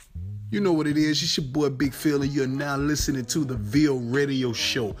You know what it is. It's your boy Big Phil, and you're now listening to the Ville Radio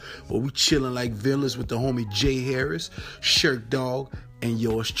Show, where we chilling like villains with the homie Jay Harris, Shirk Dog, and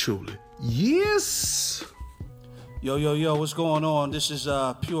yours truly. Yes. Yo, what's going on? This is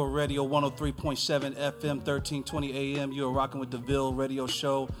Pure Radio 103.7 FM, 1320 AM. You're rocking with the Ville Radio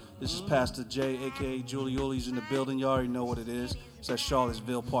Show. This is Pastor Jay, a.k.a. Juliuli's in the building. You already know what it is. It's at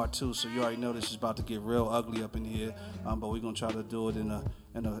Charlottesville Part 2, so you already know this is about to get real ugly up in here. But we're going to try to do it in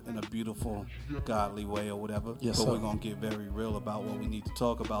a beautiful, godly way or whatever. Yes, but sir. we're going to get very real about what we need to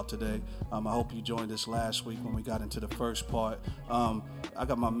talk about today. I hope you joined us last week when we got into the first part. I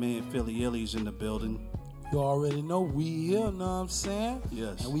got my man Philly Illies in the building. You already know we here, know what I'm saying?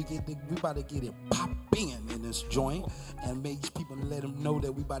 Yes. And we about to get it popping in this joint and make people let them know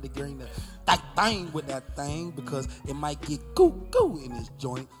that we about to get in that thing with that thing, because it might get goo in this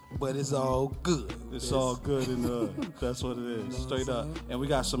joint, but it's all good. It's all good, and that's what it is, straight up. And we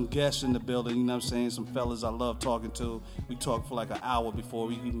got some guests in the building, you know what I'm saying? Some fellas I love talking to. We talked for like an hour before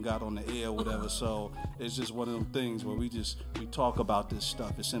we even got on the air or whatever, so it's just one of them things where we talk about this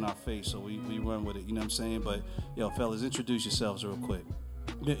stuff. It's in our face, so we run with it, you know what I'm saying? But, yo, fellas, introduce yourselves real quick.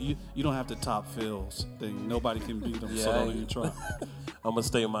 You don't have to top Phil's thing. Nobody can beat them, so don't even try. I'm going to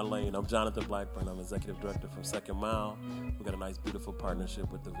stay in my lane. I'm Jonathan Blackburn. I'm Executive Director from Second Mile. We've got a nice, beautiful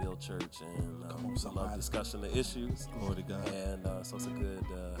partnership with the Ville Church, and we love discussing the issues. Glory to God. And so it's a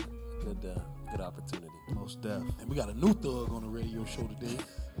good opportunity. Most deaf. And we got a new thug on the radio show today.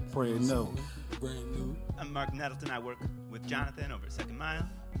 Brand new. Brand new. I'm Mark Nettleton. I work with Jonathan over at Second Mile.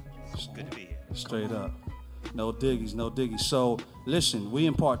 Good to be here. Straight up. No diggies. So, listen, we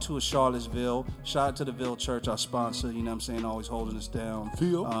in part 2 of Charlottesville. Shout out to the Ville Church, our sponsor, you know what I'm saying, always holding us down.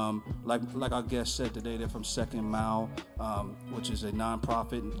 Phil. Like our guest said today, they're from Second Mile, which is a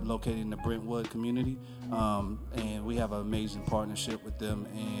nonprofit located in the Brentwood community. And we have an amazing partnership with them,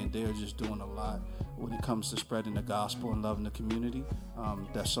 and they're just doing a lot when it comes to spreading the gospel and loving the community.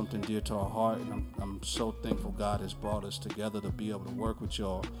 That's something dear to our heart, and I'm so thankful God has brought us together to be able to work with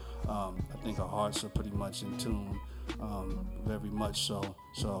y'all. I think our hearts are pretty much in tune, very much so.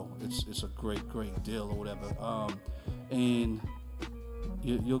 So it's a great deal or whatever. And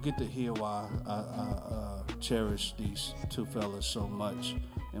you'll get to hear why I cherish these two fellas so much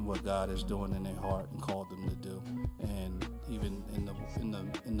and what God is doing in their heart and called them to do, and even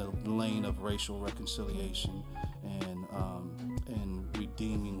in the lane of racial reconciliation and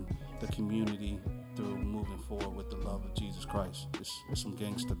redeeming the community through moving forward with the love of Jesus Christ. It's some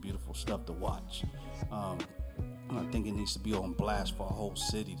gangster, beautiful stuff to watch. I think it needs to be on blast for a whole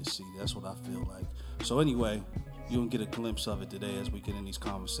city to see. That's what I feel like. So anyway, you'll get a glimpse of it today as we get in these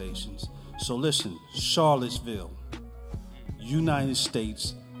conversations. So listen, Charlottesville, United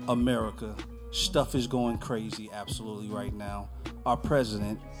States, America, stuff is going crazy absolutely right now. Our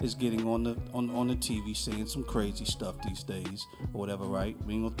president is getting on the TV saying some crazy stuff these days or whatever, right?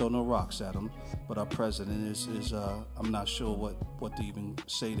 We ain't gonna throw no rocks at him, but our president is I'm not sure what to even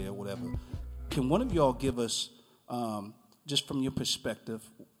say there or whatever. Can one of y'all give us, just from your perspective,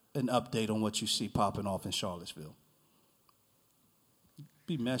 an update on what you see popping off in Charlottesville?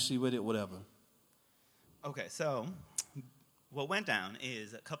 Be messy with it, whatever. Okay, so what went down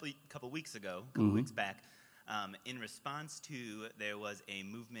is a couple weeks ago, a couple weeks back, in response to, there was a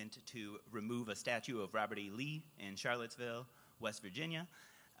movement to remove a statue of Robert E. Lee in Charlottesville, West Virginia,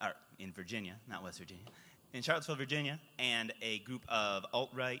 or in Virginia, not West Virginia, in Charlottesville, Virginia, and a group of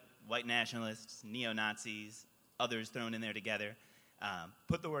alt-right, white nationalists, neo-Nazis, others thrown in there together,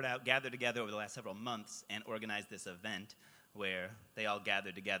 put the word out, gathered together over the last several months, and organized this event where they all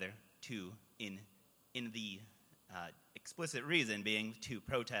gathered together to, in the explicit reason being to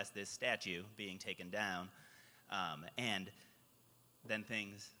protest this statue being taken down, and then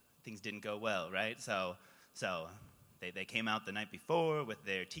things didn't go well, right? So they came out the night before with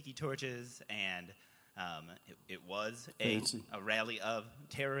their tiki torches, and it was a rally of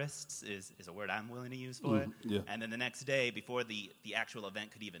terrorists is a word I'm willing to use for it. Yeah. And then the next day, before the actual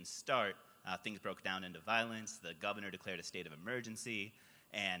event could even start, things broke down into violence. The governor declared a state of emergency.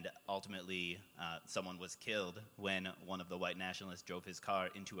 And ultimately, someone was killed when one of the white nationalists drove his car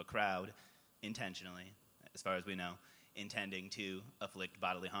into a crowd intentionally, as far as we know, intending to afflict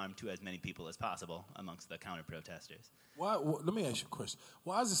bodily harm to as many people as possible amongst the counter-protesters. Let me ask you a question.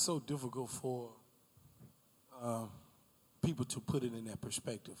 Why is it so difficult for people to put it in that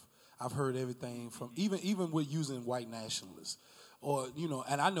perspective? I've heard everything from, even with using white nationalists, or,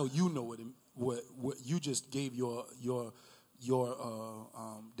 and I know you know what you just gave your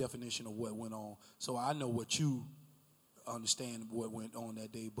definition of what went on. So I know what you understand what went on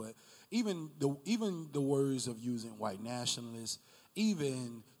that day. But even the words of using white nationalists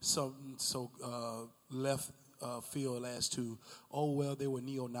even something so left field as to, oh, well, they were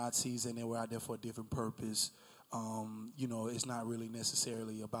neo-Nazis and they were out there for a different purpose. It's not really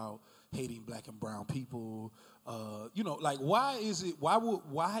necessarily about hating black and brown people. Why is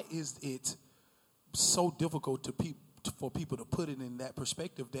it so difficult for people to put it in that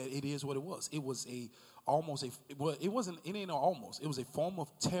perspective that it is what it was? It was it was a form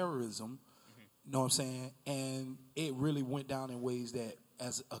of terrorism. You know what I'm saying? And it really went down in ways that,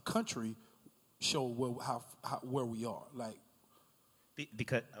 as a country, show where we are. Like,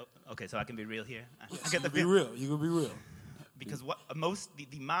 because okay, so I can be real here. Yes, you can be real. You can be real. Because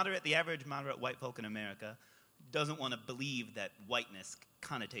the average moderate white folk in America doesn't want to believe that whiteness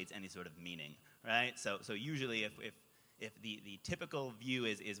connotates any sort of meaning, right? So usually if the typical view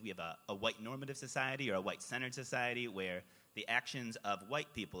is we have a white normative society or a white centered society where the actions of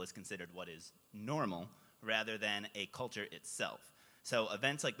white people is considered what is normal rather than a culture itself. So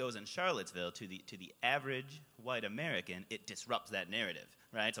events like those in Charlottesville, to the average white American, it disrupts that narrative,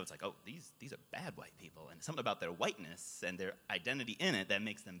 right? So it's like, oh, these are bad white people, and something about their whiteness and their identity in it that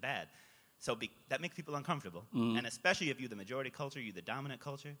makes them bad. So that makes people uncomfortable, and especially if you're the majority culture, you're the dominant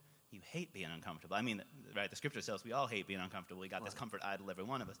culture, you hate being uncomfortable. I mean, right? The scripture says we all hate being uncomfortable. We got this comfort idol, every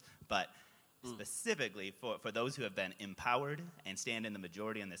one of us, but specifically for those who have been empowered and stand in the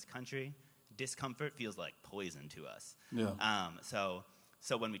majority in this country, discomfort feels like poison to us. Yeah.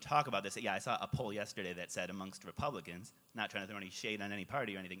 So when we talk about this, I saw a poll yesterday that said amongst Republicans, not trying to throw any shade on any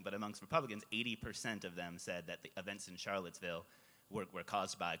party or anything, but amongst Republicans, 80% of them said that the events in Charlottesville were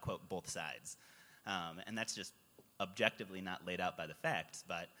caused by, quote, both sides. And that's just objectively not laid out by the facts,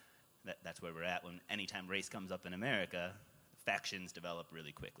 but that's where we're at. When anytime race comes up in America, factions develop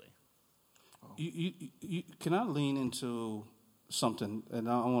really quickly. Can I lean into something, and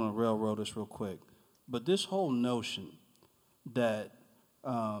I want to railroad this real quick, but this whole notion that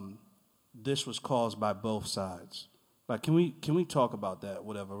this was caused by both sides, like, can we talk about that,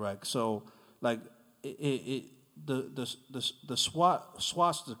 whatever, right? So, like, the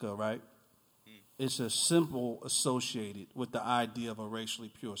swastika, right? It's a symbol associated with the idea of a racially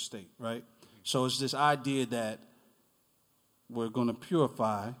pure state, right? So it's this idea that we're going to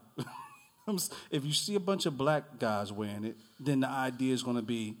purify. If you see a bunch of black guys wearing it, then the idea is going to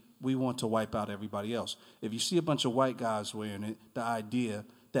be we want to wipe out everybody else. If you see a bunch of white guys wearing it, the idea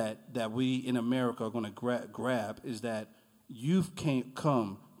that we in America are going to grab is that you've can't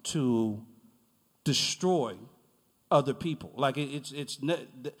come to destroy other people. Like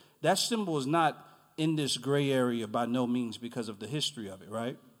that symbol is not in this gray area by no means because of the history of it,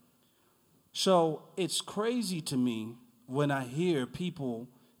 right? So it's crazy to me when I hear people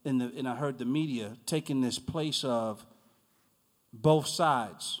and I heard the media taking this place of both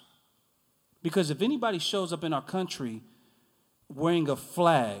sides. Because if anybody shows up in our country wearing a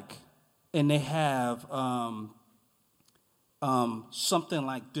flag and they have something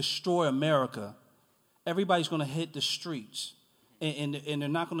like "Destroy America," everybody's going to hit the streets. And they're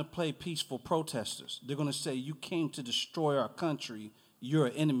not going to play peaceful protesters. They're going to say, you came to destroy our country, you're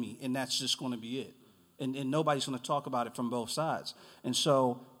an enemy, and that's just going to be it. And nobody's going to talk about it from both sides. And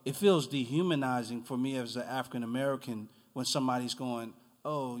so it feels dehumanizing for me as an African-American when somebody's going,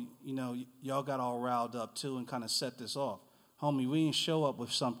 oh, y'all got all riled up too and kind of set this off. Homie, we didn't show up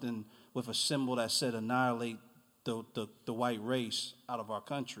with something, with a symbol that said annihilate the white race out of our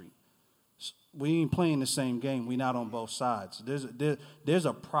country. We ain't playing the same game. We not on both sides. There's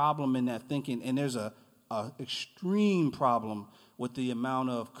a problem in that thinking, and there's a extreme problem with the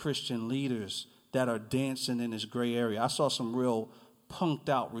amount of Christian leaders that are dancing in this gray area. I saw some real punked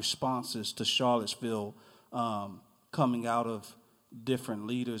out responses to Charlottesville coming out of different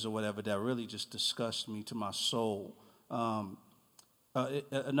leaders or whatever that really just disgusted me to my soul.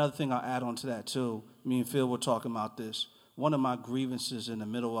 Another thing I'll add on to that too, me and Phil were talking about this. One of my grievances in the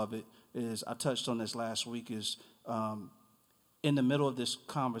middle of it is, I touched on this last week, is in the middle of this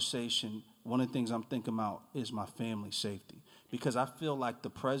conversation, one of the things I'm thinking about is my family's safety. Because I feel like the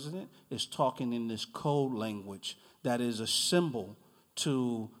president is talking in this code language that is a symbol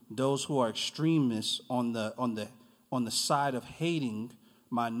to those who are extremists on the side of hating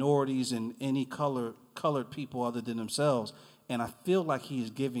minorities and any colored people other than themselves. And I feel like he is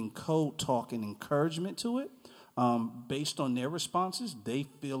giving code talk and encouragement to it. Based on their responses, they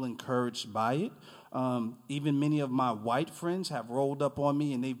feel encouraged by it. Even many of my white friends have rolled up on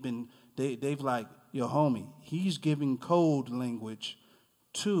me, and they've like, yo, homie, he's giving code language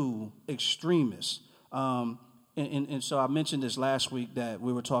to extremists. And so I mentioned this last week that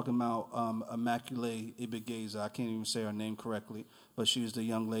we were talking about Immaculée Ibigeza. I can't even say her name correctly, but she's the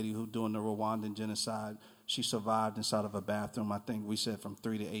young lady who doing the Rwandan genocide. She survived inside of a bathroom, I think we said from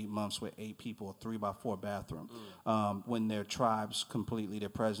 3 to 8 months with 8 people, a 3x4 bathroom. When their tribes completely, their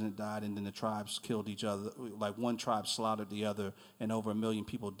president died, and then the tribes killed each other. Like one tribe slaughtered the other, and over 1 million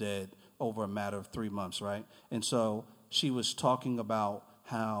people dead over a matter of 3 months, right? And so she was talking about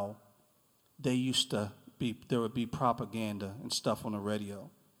how there would be propaganda and stuff on the radio,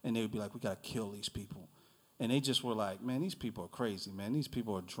 and they would be like, we got to kill these people. And they just were like, man, these people are crazy, man. These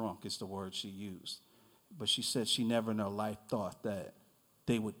people are drunk, is the word she used. But she said she never in her life thought that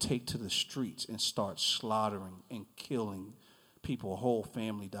they would take to the streets and start slaughtering and killing people. A whole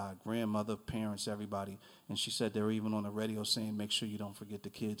family died, grandmother, parents, everybody. And she said they were even on the radio saying, make sure you don't forget the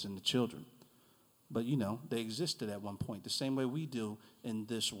kids and the children. But, they existed at one point, the same way we do in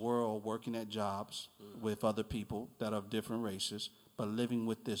this world, working at jobs with other people that are of different races, but living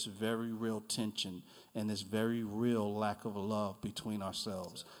with this very real tension and this very real lack of love between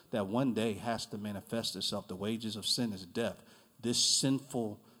ourselves that one day has to manifest itself. The wages of sin is death. This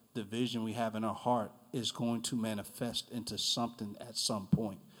sinful division we have in our heart is going to manifest into something at some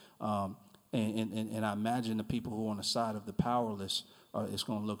point. And I imagine the people who are on the side of the powerless, it's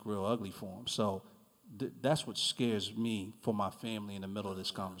going to look real ugly for them. So that's what scares me for my family in the middle of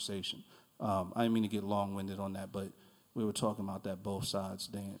this conversation. I didn't mean to get long-winded on that, but we were talking about that both sides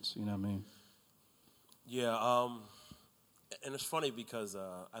dance. You know what I mean? Yeah, and it's funny because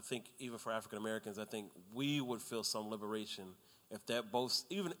I think even for African Americans, I think we would feel some liberation if that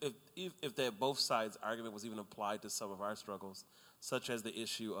both sides argument was even applied to some of our struggles, such as the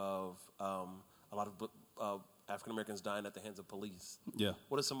issue of a lot of African Americans dying at the hands of police. Yeah.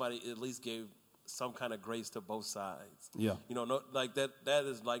 What if somebody at least gave some kind of grace to both sides? Yeah. No, like that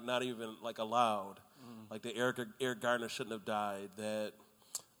is like not even like allowed. Like that Eric Gardner shouldn't have died, that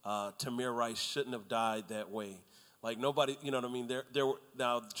Tamir Rice shouldn't have died that way. Like nobody, you know what I mean? There were,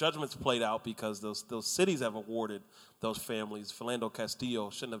 now judgments played out because those cities have awarded those families. Philando Castillo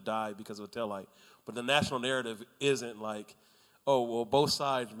shouldn't have died because of a taillight. But the national narrative isn't like, oh, well, both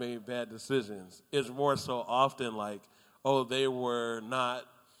sides made bad decisions. It's more so often like, oh, they were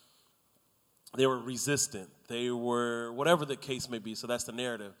resistant. They were, whatever the case may be. So that's the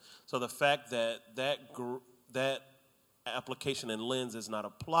narrative. So the fact that application and lens is not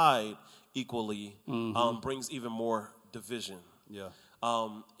applied equally brings even more division. Yeah.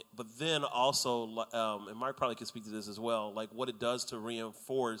 But then also, and Mark probably can speak to this as well, like what it does to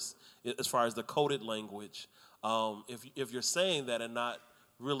reinforce as far as the coded language. If you're saying that and not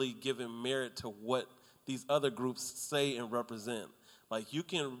really giving merit to what these other groups say and represent, like you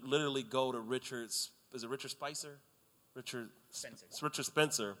can literally go to Richard Spencer,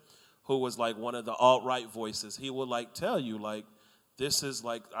 who was like one of the alt-right voices. He would like tell you like, this is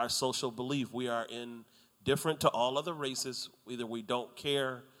like our social belief. We are indifferent to all other races. Either we don't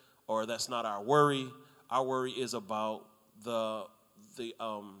care or that's not our worry. Our worry is about the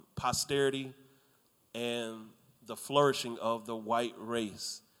posterity and the flourishing of the white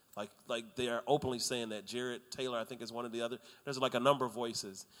race. Like they are openly saying that. Jared Taylor, I think, is one of the other. There's like a number of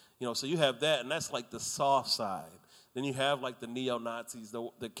voices. So you have that, and that's like the soft side. Then you have like the neo-Nazis,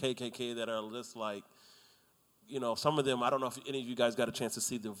 the KKK that are just like, some of them, I don't know if any of you guys got a chance to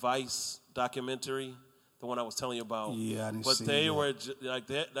see the Vice documentary, the one I was telling you about. Yeah, I didn't but see they it. were like,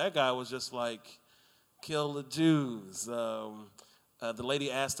 that guy was just like, kill the Jews. The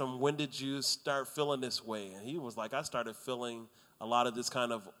lady asked him, when did you start feeling this way? And he was like, I started feeling a lot of this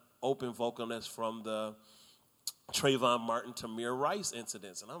kind of open vocalness from the Trayvon Martin, Tamir Rice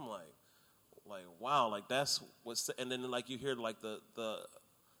incidents. And I'm like, wow, like that's what's, and then like you hear like the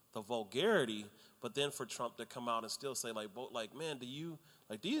vulgarity, but then for Trump to come out and still say like man,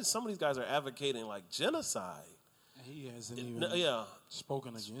 some of these guys are advocating like genocide. He hasn't even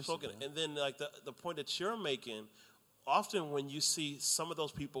spoken against it. And then like the point that you're making, often when you see some of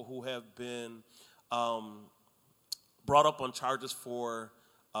those people who have been brought up on charges for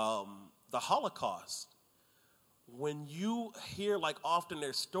the Holocaust, when you hear like often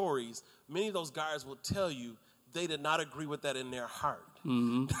their stories, many of those guys will tell you they did not agree with that in their heart.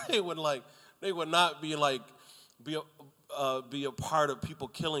 Mm-hmm. They would not be a part of people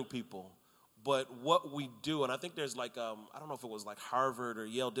killing people. But what we do, and I think there's like I don't know if it was like Harvard or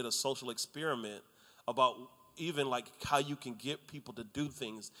Yale did a social experiment about even like how you can get people to do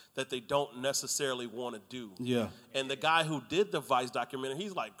things that they don't necessarily want to do. Yeah. And the guy who did the Vice documentary,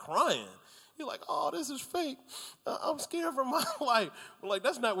 he's like crying. He's like, "Oh, this is fake. I'm scared for my life." Like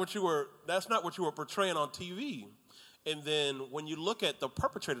that's not what you were portraying on TV. And then when you look at the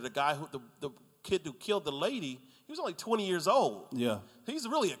perpetrator, the guy the kid who killed the lady, he was only 20 years old. Yeah. He's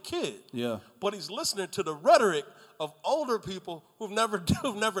really a kid. Yeah. But he's listening to the rhetoric of older people who've never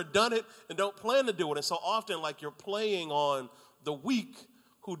done it and don't plan to do it. And so often, like, you're playing on the weak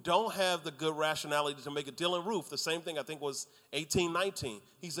who don't have the good rationality to make it. Dylan Roof, the same thing, I think was 18, 19.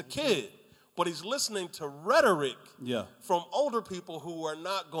 He's a kid, but he's listening to rhetoric from older people who are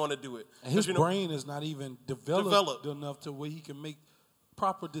not going to do it. And his brain is not even developed enough to where he can make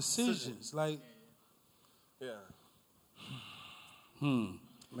proper decisions. Like,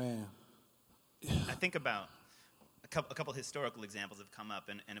 man. I think about a couple historical examples have come up,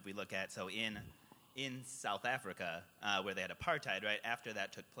 and if we look at, so in South Africa, where they had apartheid, right after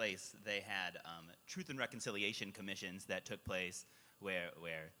that took place, they had truth and reconciliation commissions that took place where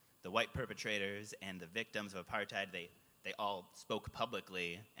the white perpetrators and the victims of apartheid, they all spoke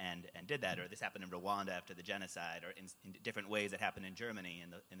publicly and did that. Or this happened in Rwanda after the genocide, or in different ways that happened in Germany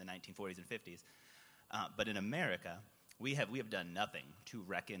in the 1940s and 50s. But in America, we have done nothing to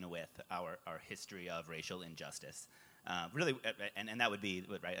reckon with our history of racial injustice. Really, and that would be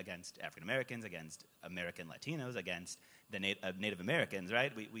right against African Americans, against American Latinos, against the Native Americans.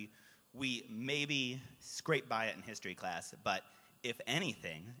 Right? We maybe scrape by it in history class, but if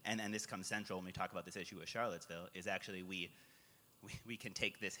anything, and this comes central when we talk about this issue with Charlottesville, is actually we can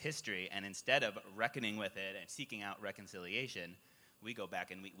take this history and instead of reckoning with it and seeking out reconciliation, we go back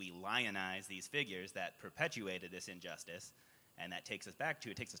and we lionize these figures that perpetuated this injustice, and that takes us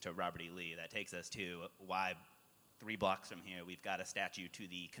to Robert E. Lee. That takes us to why 3 blocks from here we've got a statue to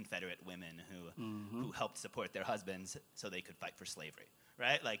the Confederate women who helped support their husbands so they could fight for slavery.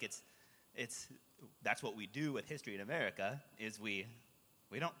 Right? Like it's that's what we do with history in America. Is we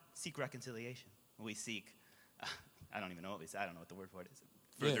don't seek reconciliation. We seek I don't know what the word for it is.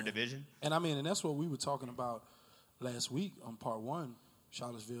 Further division. And I mean, and that's what we were talking about last week on part 1,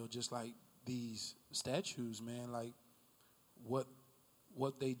 Charlottesville, just like these statues, man, like what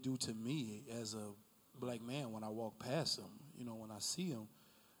they do to me as a black man when I walk past them, when I see them,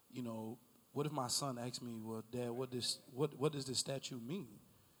 what if my son asks me, well, Dad, what does this statue mean?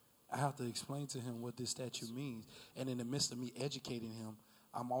 I have to explain to him what this statue means. And in the midst of me educating him,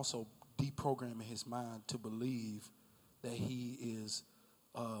 I'm also deprogramming his mind to believe that he is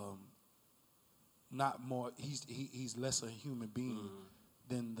not more. He's less a human being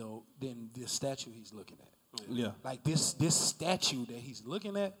than the statue he's looking at. Yeah. Like this statue that he's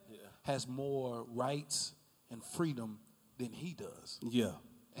looking at has more rights and freedom than he does. Yeah.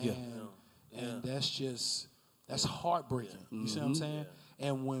 And that's heartbreaking. You see what I'm saying? Yeah.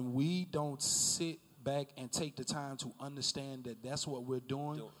 And when we don't sit back and take the time to understand that that's what we're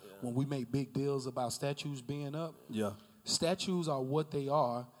doing, when we make big deals about statues being up, statues are what they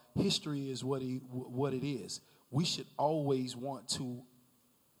are. History is what it is. We should always want to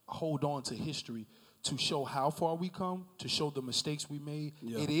hold on to history to show how far we come, to show the mistakes we made.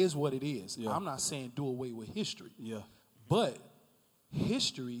 It is what it is. I'm not saying do away with history. But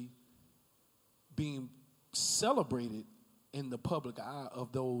history being celebrated in the public eye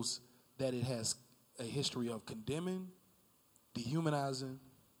of those that it has a history of condemning, dehumanizing,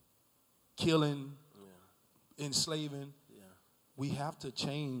 killing, enslaving. We have to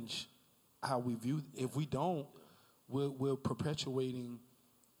change how we view. If we don't, we're perpetuating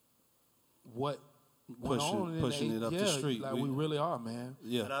what went on. Pushing it up the street. Like we really are, man.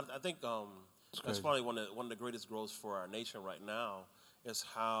 Yeah, and I think that's probably one of the greatest growths for our nation right now is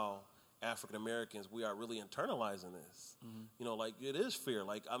how African Americans, we are really internalizing this. Like it is fear.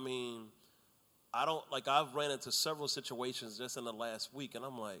 Like, I mean, I've ran into several situations just in the last week, and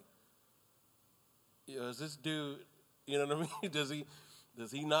I'm like, is this dude, you know what I mean?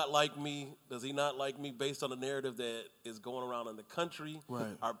 Does he not like me? Does he not like me based on the narrative that is going around in the country? Right.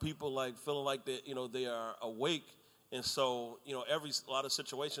 Are people like feeling like that, they are awake? And so, a lot of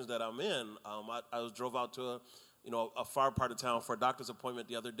situations that I'm in, I drove out to a far part of town for a doctor's appointment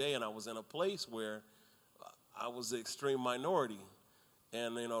the other day, and I was in a place where I was the extreme minority.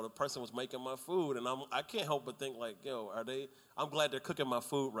 And, the person was making my food, and I can't help but think like, I'm glad they're cooking my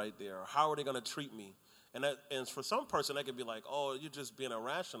food right there. Or how are they going to treat me? And for some person, that could be like, oh, you're just being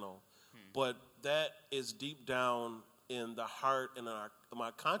irrational. But that is deep down in the heart and in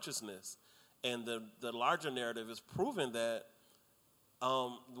my consciousness. And the larger narrative is proving that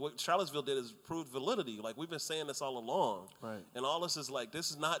what Charlottesville did is proved validity. Like, we've been saying this all along. Right. And all this is like,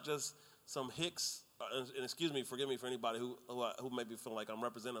 this is not just some hicks, and forgive me for anybody who may be feeling like I'm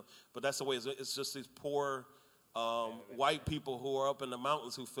representative, but that's the way it's just these poor white people who are up in the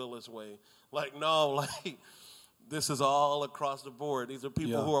mountains who feel this way. Like, no, like, this is all across the board. These are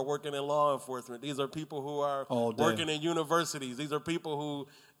people who are working in law enforcement. These are people who are working in universities. These are people who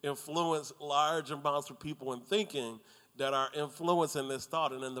influence large amounts of people in thinking that are influencing this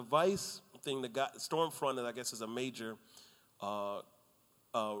thought. And then the vice thing. The guy, Stormfront, I guess, is a major white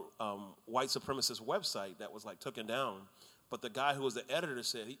supremacist website that was like taken down. But the guy who was the editor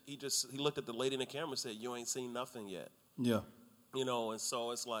said he looked at the lady in the camera and said, "You ain't seen nothing yet." Yeah. You know, and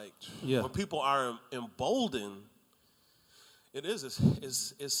so it's like Yeah. when people are emboldened,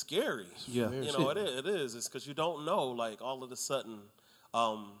 it's scary. Yeah. You know, it is. It's because you don't know, like, all of a sudden,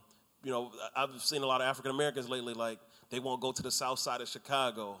 you know, I've seen a lot of African Americans lately, like, they won't go to the south side of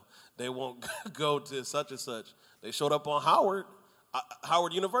Chicago. They won't go to such and such. They showed up on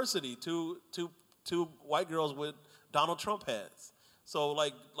Howard University, two white girls with Donald Trump hats. So,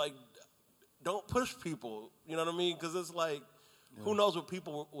 like, don't push people, you know what I mean? Because it's like, who knows what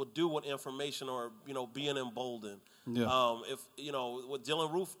people will do with information or, you know, being emboldened. Yeah. If, you know, with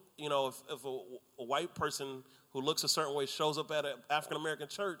Dylan Roof, you know, if a white person who looks a certain way shows up at an African-American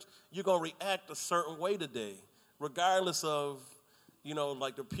church, you're going to react a certain way today, regardless of, you know,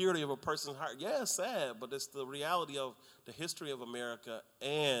 like the purity of a person's heart. Yeah, it's sad, but it's the reality of the history of America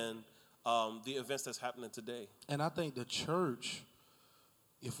and the events that's happening today. And I think the church,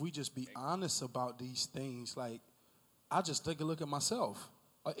 if we just be honest about these things, like, I just take a look at myself.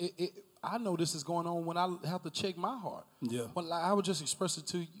 I know this is going on when I have to check my heart. Yeah. But like, I was just expressing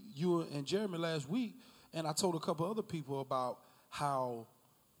to you and Jeremy last week, and I told a couple other people about how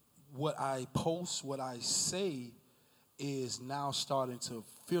what I post, what I say, is now starting to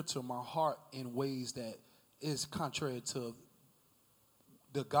filter my heart in ways that is contrary to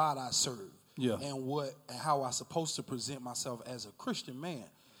the God I serve. Yeah. And how I'm supposed to present myself as a Christian man.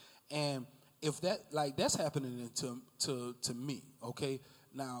 And if that's happening to me, okay?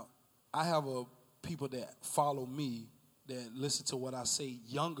 Now, I have people that follow me, that listen to what I say,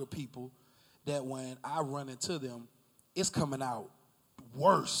 younger people, that when I run into them, it's coming out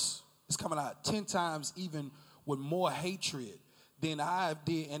worse. It's coming out 10 times even with more hatred than I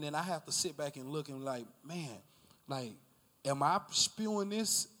did. And then I have to sit back and look and like, man, like, am I spewing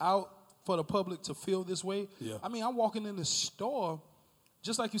this out for the public to feel this way? Yeah. I mean, I'm walking in the store,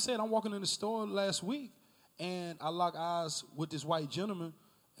 just like you said, I'm walking in the store last week, and I lock eyes with this white gentleman,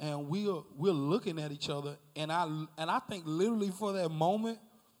 and we're looking at each other, and I think literally for that moment,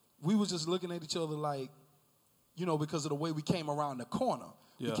 we was just looking at each other like, you know, because of the way we came around the corner.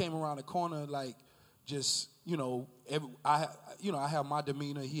 Yeah. We came around the corner like just, you know, I have my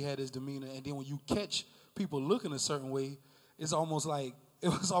demeanor, he had his demeanor, and then when you catch people looking a certain way, it was almost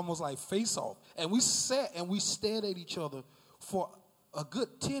like face off. And we sat and we stared at each other for a good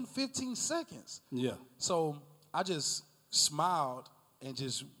 10, 15 seconds. Yeah. So I just smiled and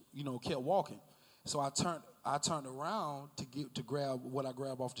just, you know, kept walking. So I turned around to grab what I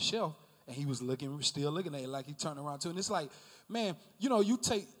grabbed off the shelf, and he was still looking at it like he turned around too. And it's like, man, you know,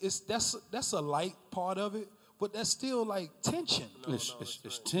 that's a light part of it, but that's still like tension. It's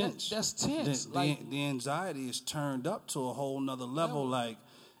tense. That's tense. The anxiety is turned up to a whole nother level, like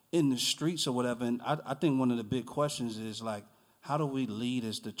in the streets or whatever. And I think one of the big questions is like, how do we lead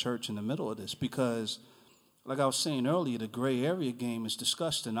as the church in the middle of this? Because, like I was saying earlier, the gray area game is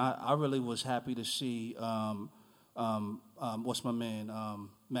disgusting. I really was happy to see what's my man,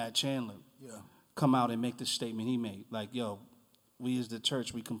 Matt Chandler, come out and make the statement he made. Like, yo, we as the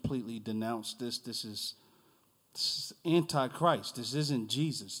church, we completely denounce this. This is anti-Christ. This isn't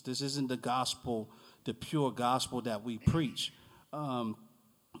Jesus. This isn't the gospel, the pure gospel that we preach.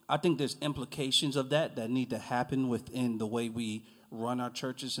 I think there's implications of that need to happen within the way we run our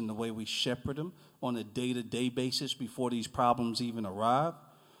churches and the way we shepherd them on a day-to-day basis before these problems even arrive.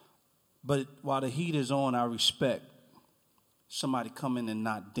 But while the heat is on, I respect somebody coming and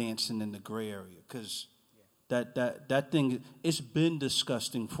not dancing in the gray area, because that thing, it's been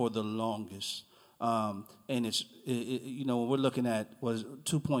disgusting for the longest. And it's you know, we're looking at was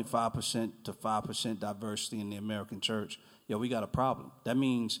 2.5% to 5% diversity in the American church. Yeah, we got a problem. That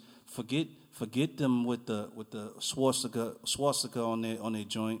means forget them with the swastika on their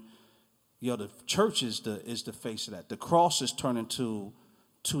joint. Yo, the church is the face of that. The cross is turning to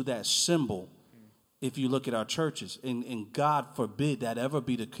that symbol. If you look at our churches, and God forbid that ever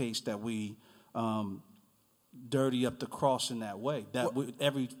be the case, that we dirty up the cross in that way. That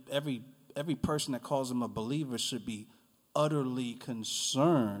every person that calls them a believer should be utterly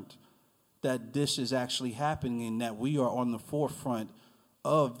concerned that this is actually happening and that we are on the forefront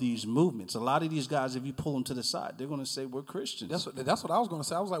of these movements. A lot of these guys, if you pull them to the side, they're going to say we're Christians. That's what I was going to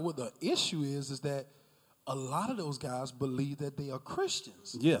say. I was like, what the issue is that a lot of those guys believe that they are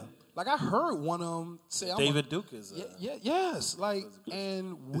Christians. Yeah. Like, I heard one of them say, David Duke is. Yes. Like,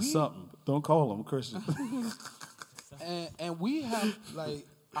 and it's something. Don't call them Christian. and we have, like,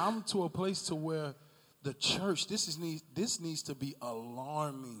 I'm to a place to where the church, this needs to be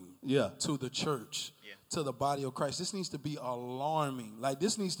alarming to the church, to the body of Christ. This needs to be alarming. Like,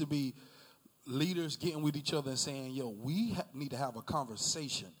 this needs to be leaders getting with each other and saying, yo, we need to have a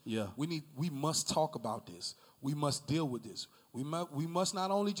conversation. Yeah. We must talk about this. We must deal with this. We must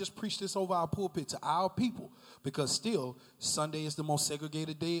not only just preach this over our pulpit to our people, because still Sunday is the most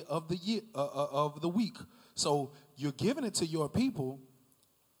segregated day of the year, of the week. So you're giving it to your people.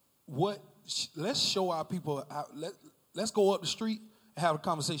 Let's show our people. Let's go up the street and have a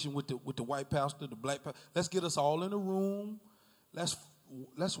conversation with the white pastor, the black pastor. Let's get us all in a room. Let's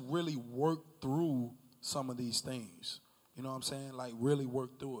really work through some of these things. You know what I'm saying? Like, really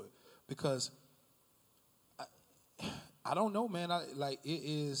work through it, because I don't know, man.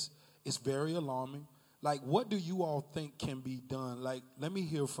 It's very alarming. Like, what do you all think can be done? Like, let me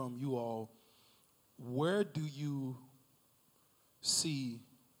hear from you all. Where do you see?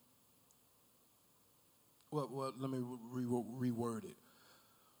 Well, let me reword it.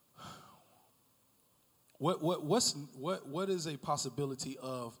 What is a possibility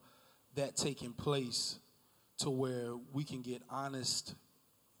of that taking place to where we can get honest,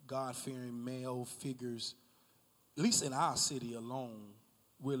 God-fearing male figures, at least in our city alone,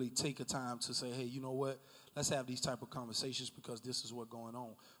 really take a time to say, hey, you know what? Let's have these type of conversations, because this is what's going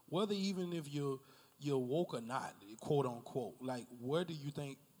on. Whether even if you're woke or not, quote unquote, like, where do you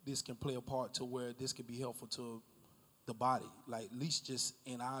think this can play a part to where this could be helpful to the body, like, at least just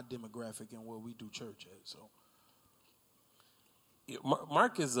in our demographic and where we do church at? So,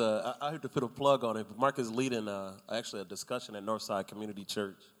 Mark is I have to put a plug on it, but Mark is leading actually a discussion at Northside Community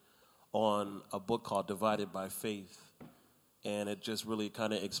Church on a book called Divided by Faith, and it just really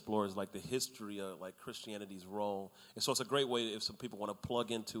kind of explores like the history of like Christianity's role. And so it's a great way if some people want to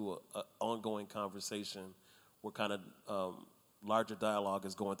plug into an ongoing conversation where kind of larger dialogue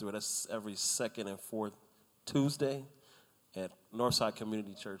is going through it. That's every second and fourth Tuesday at Northside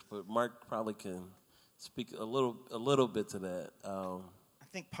Community Church. But Mark probably can speak a little bit to that. I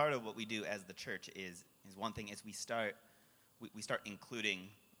think part of what we do as the church is one thing is we start including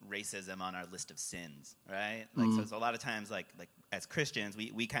racism on our list of sins, right? Like, so a lot of times, like as Christians,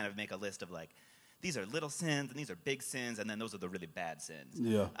 we kind of make a list of like, these are little sins and these are big sins, and then those are the really bad sins.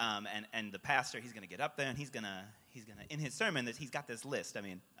 Yeah. And the pastor, he's going to get up there and he's gonna in his sermon, he's got this list. I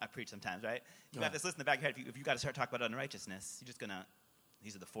mean, I preach sometimes, right? You got this list in the back of your head. If you got to start talking about unrighteousness, you're just gonna.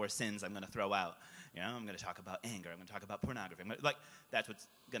 These are the 4 sins I'm going to throw out. You know, I'm going to talk about anger. I'm going to talk about pornography. That's what's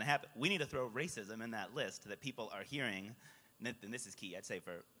going to happen. We need to throw racism in that list that people are hearing. And this is key, I'd say,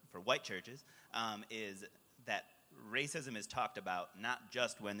 for white churches, is that racism is talked about not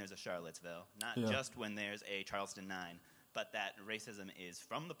just when there's a Charlottesville, not just when there's a Charleston 9, but that racism is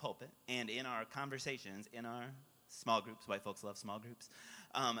from the pulpit and in our conversations, in our small groups. White folks love small groups.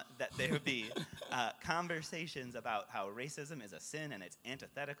 That there be conversations about how racism is a sin and it's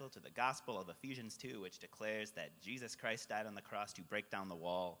antithetical to the gospel of Ephesians 2, which declares that Jesus Christ died on the cross to break down the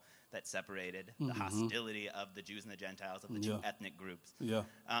wall that separated the hostility of the Jews and the Gentiles, of the two ethnic groups. Yeah.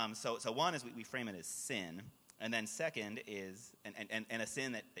 So one is we frame it as sin. And then second is, and a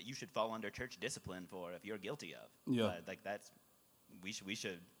sin that you should fall under church discipline for if you're guilty of. Yeah. We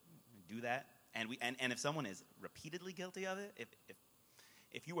should do that. And if someone is repeatedly guilty of it,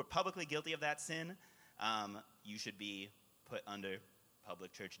 if you were publicly guilty of that sin, you should be put under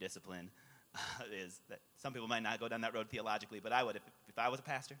public church discipline. Is that some people might not go down that road theologically, but I would. If I was a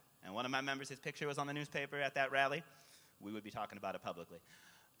pastor and one of my members, his picture was on the newspaper at that rally, we would be talking about it publicly.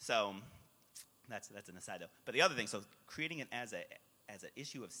 So that's an aside though. But the other thing, so creating it as an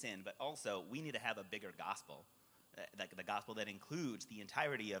issue of sin, but also we need to have a bigger gospel. Like the gospel that includes the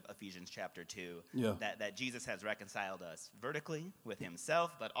entirety of Ephesians chapter 2, that Jesus has reconciled us vertically with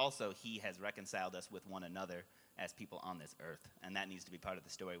himself, but also he has reconciled us with one another as people on this earth. And that needs to be part of the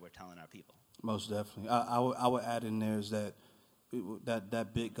story we're telling our people. Most definitely. I would add in there is that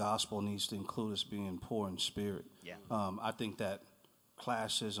that big gospel needs to include us being poor in spirit. Yeah. I think that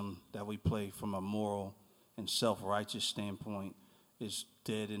classism that we play from a moral and self-righteous standpoint is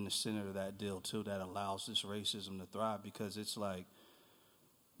dead in the center of that deal too, that allows this racism to thrive, because it's like,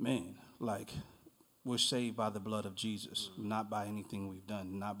 man, like we're saved by the blood of Jesus, not by anything we've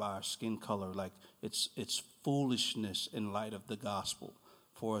done, not by our skin color. Like it's foolishness in light of the gospel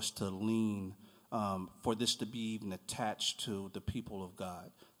for us to lean, for this to be even attached to the people of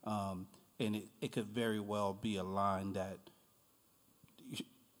God. And it could very well be a line that,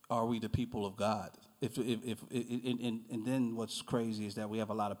 are we the people of God? And then what's crazy is that we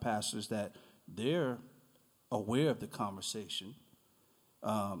have a lot of pastors that they're aware of the conversation,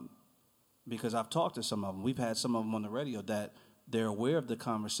 because I've talked to some of them. We've had some of them on the radio that they're aware of the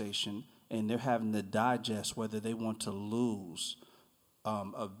conversation, and they're having to digest whether they want to lose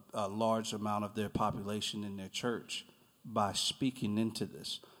a large amount of their population in their church by speaking into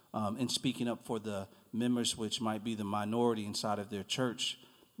this and speaking up for the members, which might be the minority inside of their church,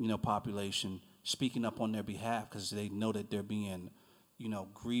 population, speaking up on their behalf because they know that they're being,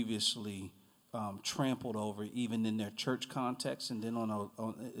 grievously trampled over, even in their church context, and then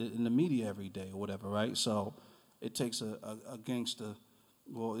in the media every day or whatever, right? So it takes a gangster.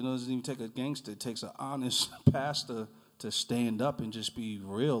 Well, it doesn't even take a gangster. It takes an honest pastor to stand up and just be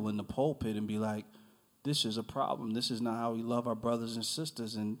real in the pulpit and be like, this is a problem. This is not how we love our brothers and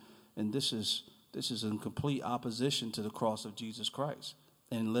sisters, and this is in complete opposition to the cross of Jesus Christ.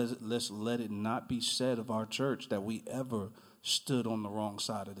 And let's let it not be said of our church that we ever stood on the wrong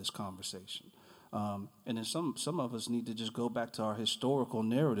side of this conversation. And then some of us need to just go back to our historical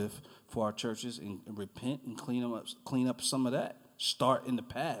narrative for our churches and repent and clean up some of that. Start in the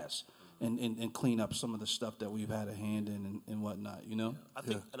past and clean up some of the stuff that we've had a hand in and whatnot.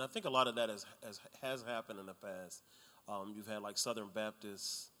 I think a lot of that has happened in the past. You've had like Southern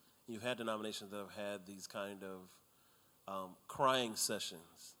Baptists. You've had denominations that have had these kind of crying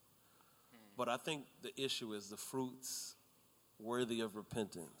sessions. But I think the issue is the fruits worthy of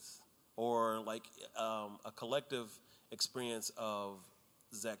repentance, or like a collective experience of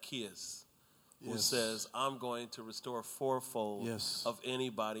Zacchaeus, who says, I'm going to restore fourfold of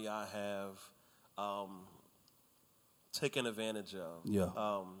anybody I have taken advantage of. Yeah.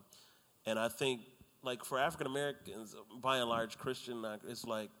 And I think, like, for African Americans, by and large Christian, it's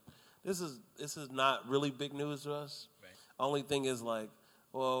like, this is not really big news to us. Right. Only thing is, like,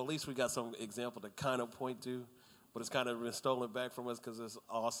 well, at least we got some example to kind of point to, but it's kind of been stolen back from us because it's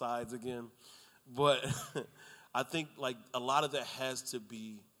all sides again. But I think, like, a lot of that has to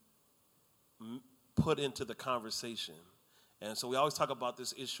be put into the conversation. And so we always talk about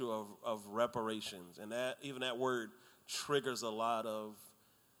this issue of reparations, and that even that word triggers a lot of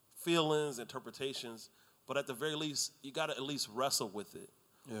feelings, interpretations, but at the very least, you got to at least wrestle with it.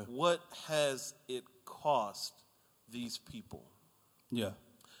 Yeah. What has it cost these people? Yeah.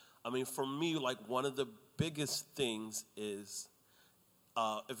 I mean, for me, like, one of the biggest things is,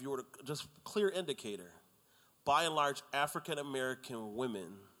 if you were to just clear indicator, by and large, African American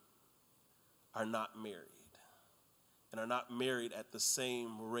women are not married, and are not married at the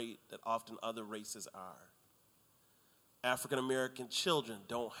same rate that often other races are. African American children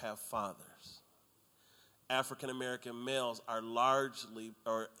don't have fathers. African American males are largely,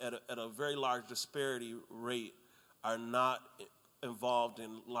 or at a very large disparity rate, are not involved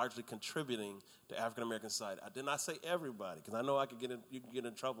in largely contributing to African American society. I did not say everybody, because I know you can get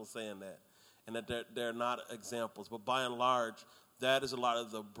in trouble saying that, and that they're not examples. But by and large, that is a lot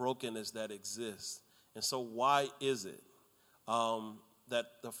of the brokenness that exists. And so why is it that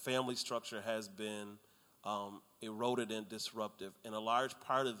the family structure has been eroded and disruptive? And a large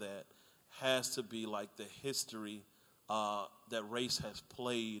part of that has to be like the history that race has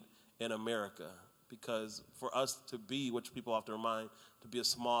played in America. Because for us to be, which people often remind, to be a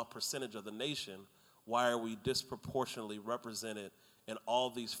small percentage of the nation, why are we disproportionately represented in all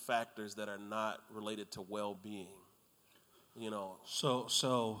these factors that are not related to well-being?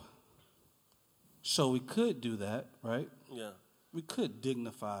 So we could do that, right? Yeah. We could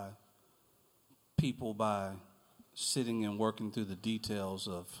dignify people by sitting and working through the details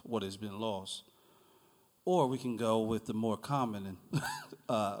of what has been lost. Or we can go with the more common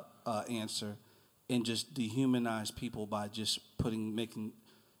answer and just dehumanize people by just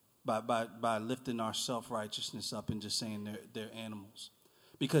by lifting our self-righteousness up and just saying they're animals.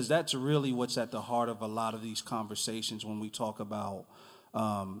 Because that's really what's at the heart of a lot of these conversations when we talk about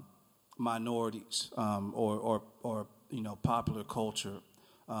minorities or popular culture,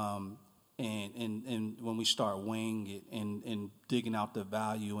 and when we start weighing it and digging out the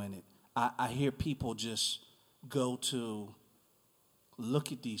value in it. I hear people just go to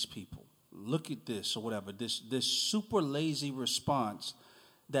look at these people, look at this or whatever, this super lazy response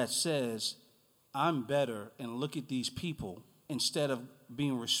that says I'm better and look at these people, instead of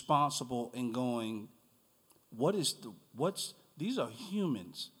being responsible and going, these are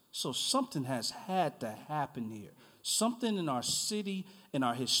humans. So something has had to happen here. Something in our city, in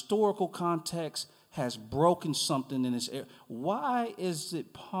our historical context, has broken something in this area. Why is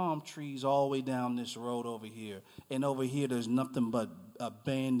it palm trees all the way down this road over here, and over here there's nothing but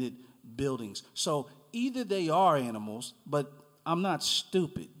abandoned buildings? So either they are animals, but I'm not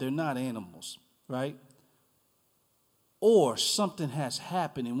stupid. They're not animals, right? Or something has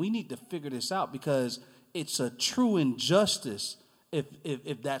happened, and we need to figure this out, because it's a true injustice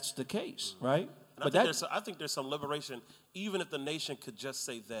if that's the case, right? And I think there's some liberation, even if the nation could just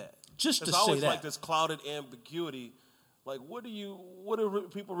say that. Just It's to say always that. like this clouded ambiguity. Like, what do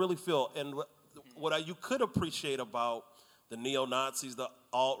people really feel? And what you could appreciate about the neo-Nazis, the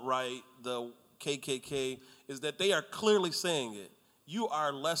alt-right, the KKK, is that they are clearly saying it. You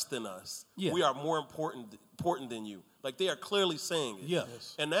are less than us. Yeah. We are more important than you. Like, they are clearly saying it. Yeah.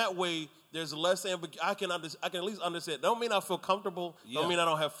 Yes. And that way, there's less ambiguity. I can at least understand. Don't mean I feel comfortable. Yeah. Don't mean I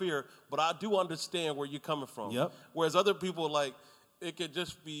don't have fear. But I do understand where you're coming from. Yep. Whereas other people, like, it could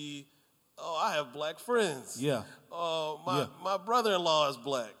just be, oh, I have black friends. Yeah. My brother-in-law is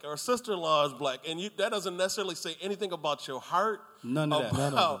black or sister-in-law is black. And that doesn't necessarily say anything about your heart. None of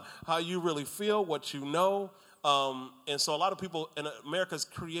that. About how you really feel, what you know. And so a lot of people in America's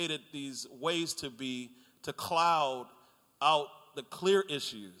created these ways to cloud out the clear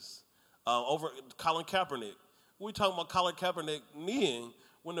issues. Over Colin Kaepernick. We talking about Colin Kaepernick kneeing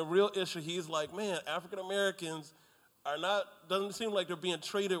when the real issue, he's like, man, African Americans doesn't seem like they're being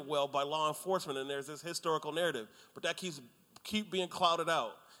treated well by law enforcement, and there's this historical narrative. But that keep being clouded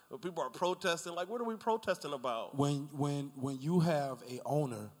out. People are protesting, like, what are we protesting about? When you have a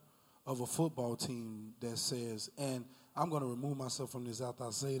owner of a football team that says, and I'm going to remove myself from this after I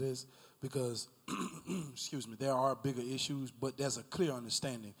say this, because, excuse me, there are bigger issues, but there's a clear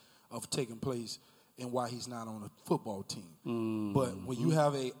understanding of taking place and why he's not on a football team. Mm-hmm. But when you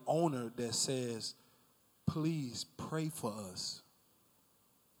have a owner that says, please pray for us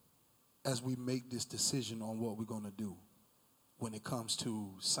as we make this decision on what we're going to do when it comes to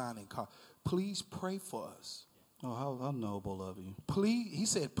signing cards. Please pray for us. Oh, how noble of you. Please, he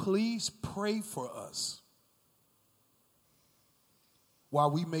said, please pray for us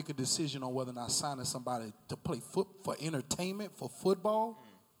while we make a decision on whether or not signing somebody to play for entertainment, for football.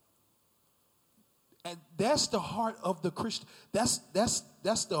 And that's the heart of the Christian. That's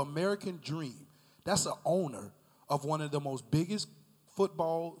the American dream. That's the owner of one of the most biggest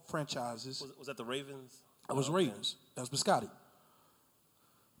football franchises. Was that the Ravens? It was Ravens. That was Biscotti.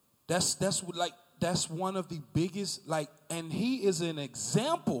 That's one of the biggest, and he is an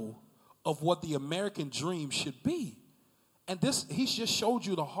example of what the American dream should be. And he just showed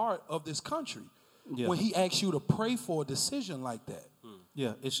you the heart of this country when he asked you to pray for a decision like that.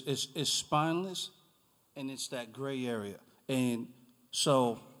 Yeah, it's spineless, and it's that gray area. And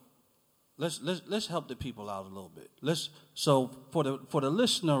so let's help the people out a little bit. So for the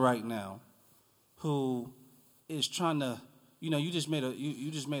listener right now, who is trying to, you just made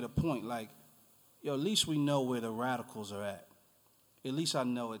a point, like, at least we know where the radicals are at. At least I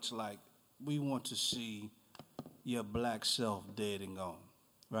know it's like we want to see your black self dead and gone,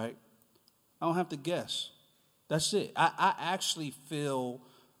 right? I don't have to guess. That's it. I actually feel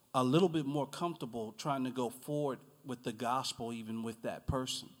a little bit more comfortable trying to go forward with the gospel, even with that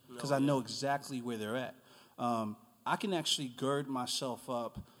person, because I know exactly where they're at. I can actually gird myself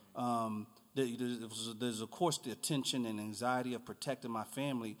up. There's, of course, the attention and anxiety of protecting my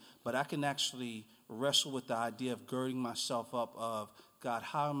family, but I can actually wrestle with the idea of girding myself up of, God,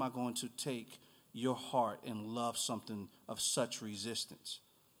 how am I going to take your heart and love something of such resistance?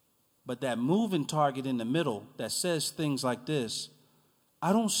 But that moving target in the middle that says things like this,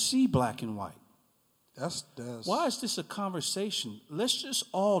 I don't see black and white. That's Why is this a conversation? Let's just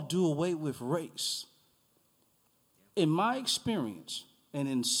all do away with race. In my experience, and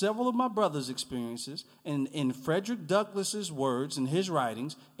in several of my brothers' experiences, and in Frederick Douglass's words and his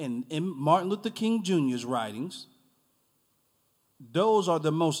writings, and in Martin Luther King Jr.'s writings, those are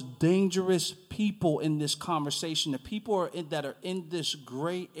the most dangerous people in this conversation. The people that are in this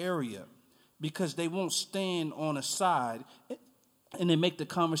gray area, because they won't stand on a side, and they make the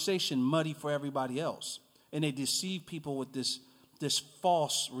conversation muddy for everybody else. And they deceive people with this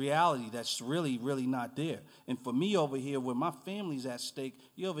false reality that's really, really not there. And for me over here, where my family's at stake,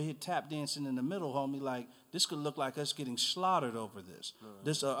 you over here tap dancing in the middle, homie, like, this could look like us getting slaughtered over this.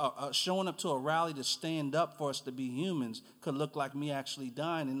 This showing up to a rally to stand up for us to be humans could look like me actually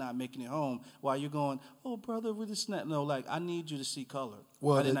dying and not making it home, while you're going, oh, brother, with this and that. No, like, I need you to see color.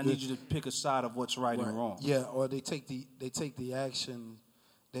 Well, I need you to pick a side of what's right and wrong. Yeah, or they take the action.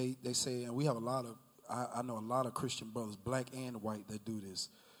 They say, and we have a lot of, I know a lot of Christian brothers, black and white, that do this.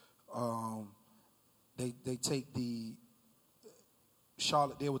 They take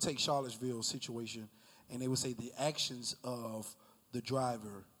they would take Charlottesville situation, and they would say the actions of the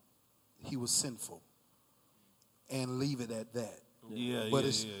driver, he was sinful, and leave it at that.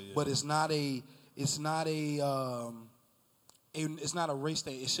 But it's not a race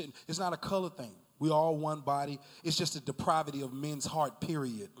thing. It's not a color thing. We all one body. It's just a depravity of men's heart,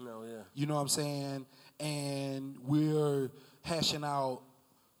 period. You know what I'm saying? And we're hashing out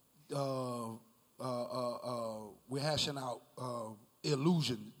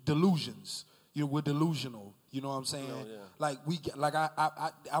delusions. We're delusional. You know what I'm saying? Yeah. Like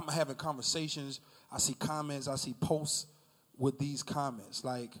I'm having conversations. I see comments. I see posts with these comments.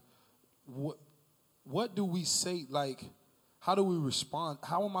 Like, what do we say? Like, how do we respond?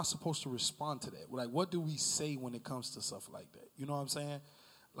 How am I supposed to respond to that? Like, what do we say when it comes to stuff like that? You know what I'm saying?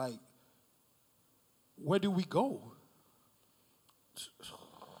 Like, where do we go?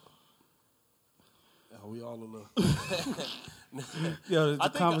 Are we all a little? Yeah,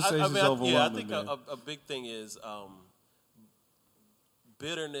 the conversation's overwhelming. I think a big thing is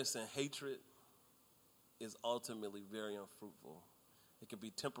bitterness and hatred is ultimately very unfruitful. It can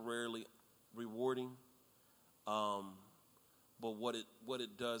be temporarily rewarding, but what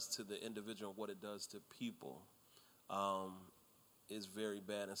it does to the individual, what it does to people, is very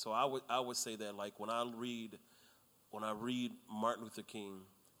bad. And so I would say that, like, when I read Martin Luther King,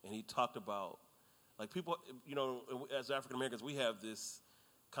 and he talked about, like, people, as African Americans, we have this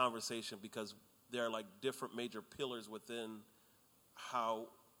conversation because there are, like, different major pillars within how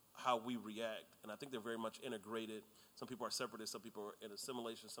we react, and I think they're very much integrated. Some people are separatists, some people are in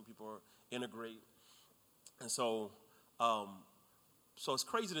assimilation, some people are integrate, and so it's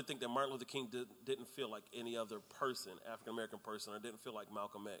crazy to think that Martin Luther King didn't feel like any other person, African American person, or didn't feel like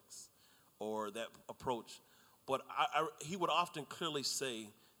Malcolm X, or that approach. But he would often clearly say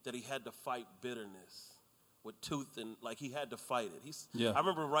that he had to fight bitterness with tooth and, like, he had to fight it. I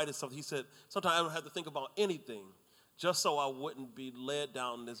remember writing something. He said, sometimes I don't have to think about anything just so I wouldn't be led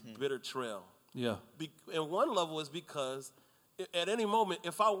down this bitter trail. Yeah. And one level is because at any moment,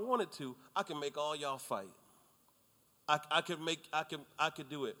 if I wanted to, I can make all y'all fight. I could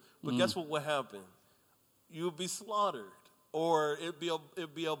do it. But guess what would happen? You would be slaughtered, or it'd be a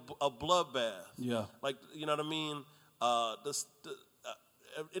bloodbath. Yeah. Like, you know what I mean?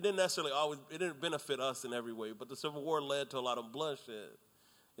 It didn't necessarily it didn't benefit us in every way, but the Civil War led to a lot of bloodshed.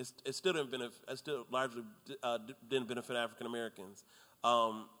 It still didn't benefit. It still largely didn't benefit African Americans.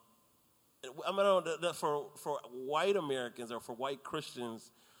 I mean, that for white Americans or for white Christians,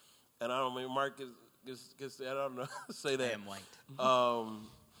 and I don't mean Mark is I don't know say that. I am white.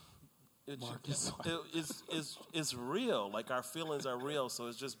 It's real. Like, our feelings are real, so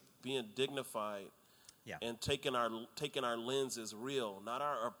it's just being dignified. Yeah. And taking our lens is real, not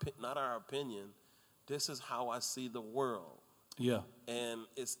our opinion. This is how I see the world. Yeah. And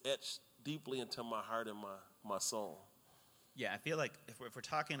it's etched deeply into my heart and my soul. Yeah, I feel like if we're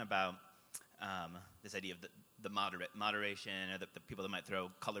talking about this idea of the moderation, or the people that might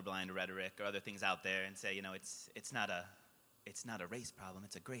throw colorblind rhetoric or other things out there and say, it's not a race problem,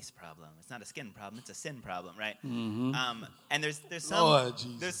 it's a grace problem. It's not a skin problem, it's a sin problem, right? Mm-hmm. And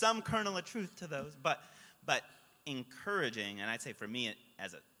there's some kernel of truth to those, but encouraging, and I'd say for me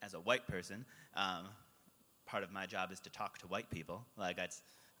as a white person, part of my job is to talk to white people. Like,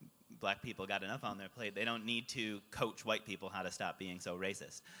 black people got enough on their plate. They don't need to coach white people how to stop being so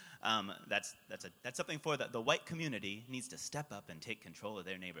racist. That's something for the white community needs to step up and take control of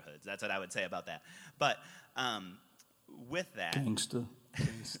their neighborhoods. That's what I would say about that. But with that, gangsta.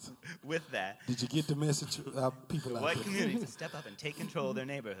 With that, did you get the message? People out white there. community to step up and take control of their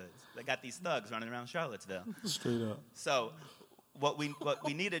neighborhoods. They got these thugs running around Charlottesville. Straight up. So what we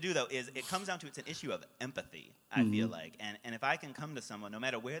need to do, though, is it comes down to, it's an issue of empathy, I feel like. And if I can come to someone, no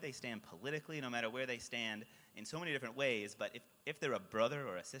matter where they stand politically, no matter where they stand in so many different ways, but if they're a brother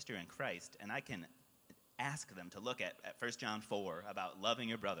or a sister in Christ, and I can ask them to look at 1 John 4 about loving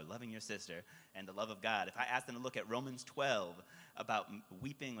your brother, loving your sister, and the love of God, if I ask them to look at Romans 12 about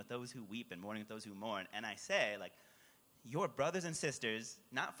weeping with those who weep and mourning with those who mourn, and I say, like, your brothers and sisters,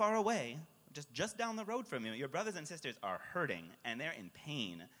 not far away, just down the road from you, your brothers and sisters are hurting, and they're in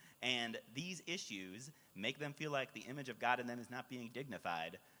pain, and these issues make them feel like the image of God in them is not being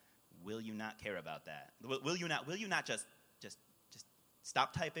dignified. Will you not care about that? Will you not just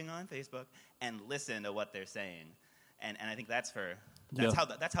stop typing on Facebook and listen to what they're saying? And I think that's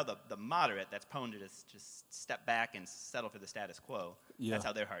how the moderate that's prone to just step back and settle for the status quo. Yeah. That's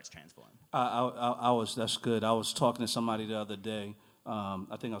how their hearts transform. That's good. I was talking to somebody the other day.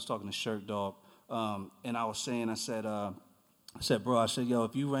 I think I was talking to Shirt Dog, and I said, bro, yo,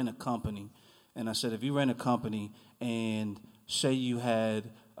 if you ran a company, and say you had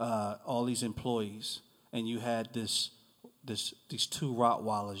all these employees, and you had these two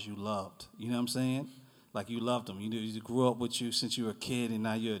Rottweilers you loved, you know what I'm saying? Like, you loved them. You grew up with you since you were a kid, and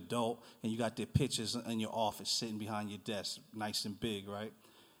now you're an adult, and you got their pictures in your office sitting behind your desk, nice and big, right?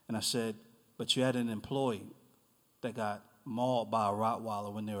 And I said, but you had an employee that got mauled by a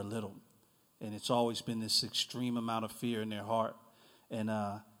Rottweiler when they were little, and it's always been this extreme amount of fear in their heart. And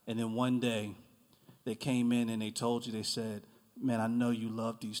then one day, they came in and they told you, they said, man, I know you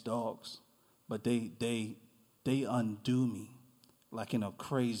love these dogs, but they undo me, like in a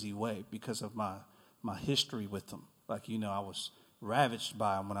crazy way because of my history with them. Like, you know, I was ravaged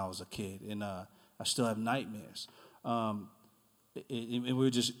by them when I was a kid, and I still have nightmares. And we're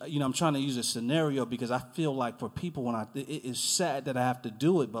just, you know, I'm trying to use a scenario because I feel like for people it is sad that I have to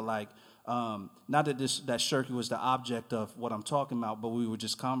do it, but like, not that that Shirky was the object of what I'm talking about, but we were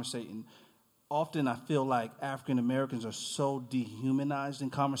just conversating. Often I feel like African Americans are so dehumanized in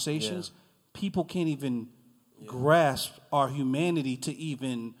conversations, people can't even grasp our humanity to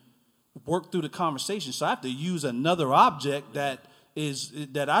even work through the conversation. So I have to use another object that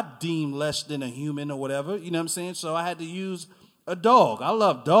I deem less than a human or whatever. You know what I'm saying? So I had to use a dog. I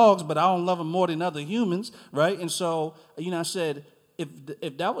love dogs, but I don't love them more than other humans, right? And so, you know, I said,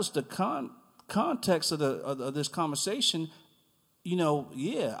 if that was the context of this conversation, you know,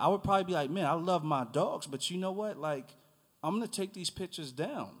 yeah, I would probably be like, man, I love my dogs, but you know what? Like, I'm gonna take these pictures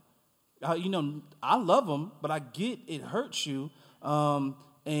down. You know, I love them, but I get it hurts you, and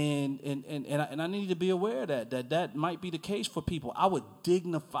I need to be aware of that might be the case for people. I would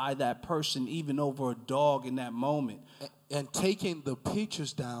dignify that person even over a dog in that moment. And taking the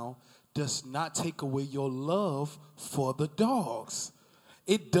pictures down does not take away your love for the dogs.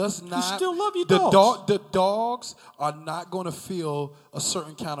 It does not. You still love your dogs. The dogs are not going to feel a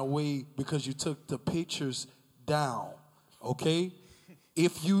certain kind of way because you took the pictures down, okay?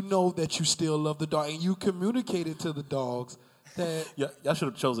 If you know that you still love the dog and you communicated to the dogs that... Y'all should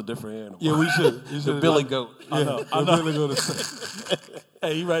have chose a different animal. Yeah, we should. The billy goat. I know. Billy goat.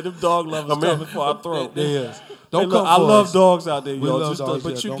 Hey, you right, them dog lovers coming for our throat. Yes. Don't come I love us. Dogs out there, y'all.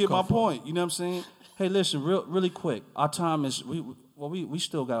 But you get my point. You know what I'm saying? Hey, listen, really quick. Our time is... we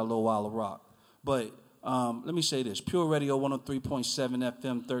still got a little while to rock. But let me say this. Pure Radio 103.7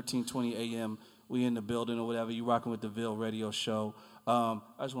 FM, 1320 AM. We in the building or whatever. You rocking with the Ville Radio Show. I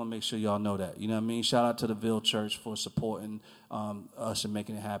just want to make sure y'all know that. You know what I mean? Shout out to the Ville Church for supporting us and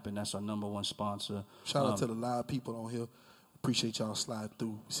making it happen. That's our number one sponsor. Shout out to the live people on here. Appreciate y'all slide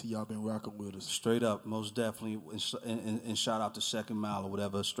through. See y'all been rocking with us. Straight up, most definitely. And shout out to Second Mile or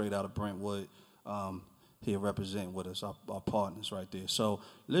whatever, straight out of Brentwood. Here representing with us, our partners right there. So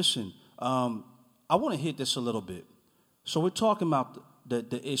listen, I want to hit this a little bit. So we're talking about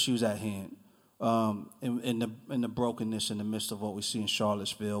the issues at hand, in the brokenness in the midst of what we see in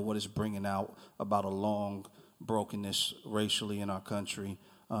Charlottesville, what it's bringing out about a long brokenness racially in our country,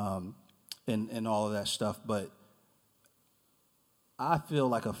 and all of that stuff. But I feel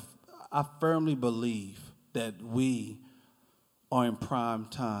like I firmly believe that we are in prime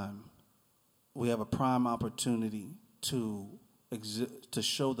time. We have a prime opportunity to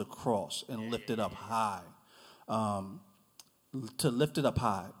show the cross and lift it up high, to lift it up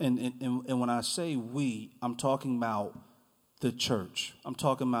high. And when I say we, I'm talking about the church. I'm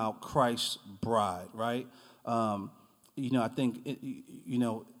talking about Christ's bride, right? You know, I think,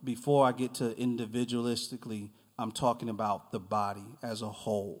 before I get to individualistically, I'm talking about the body as a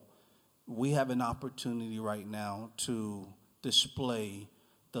whole. We have an opportunity right now to display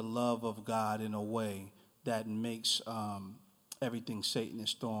the love of God in a way that makes everything Satan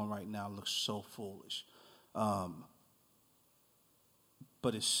is throwing right now look so foolish. But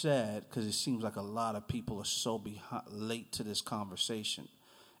it's sad because it seems like a lot of people are so late to this conversation.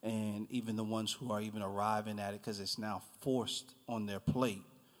 And even the ones who are even arriving at it because it's now forced on their plate,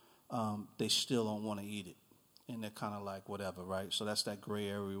 they still don't want to eat it. And they're kind of like, whatever, right? So that's that gray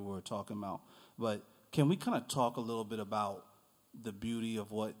area we were talking about. But can we kind of talk a little bit about the beauty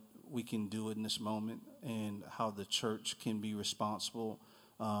of what we can do in this moment and how the church can be responsible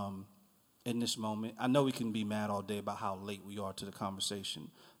in this moment? I know we can be mad all day about how late we are to the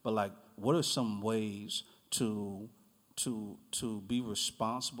conversation, but like, what are some ways to be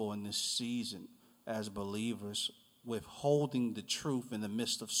responsible in this season as believers with holding the truth in the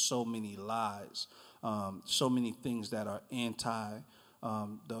midst of so many lies, so many things that are anti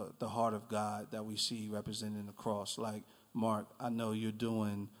the heart of God that we see represented in the cross? Like, Mark, I know you're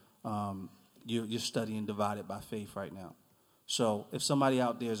doing, you're studying Divided by Faith right now. So if somebody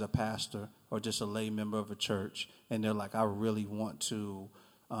out there is a pastor or just a lay member of a church and they're like, I really want to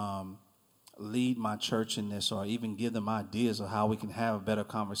lead my church in this, or even give them ideas of how we can have better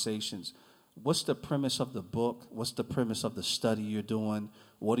conversations, what's the premise of the book? What's the premise of the study you're doing?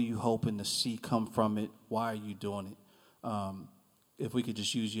 What are you hoping to see come from it? Why are you doing it? If we could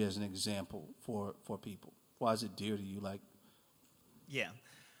just use you as an example for people. Why is it dear to you? Like, yeah.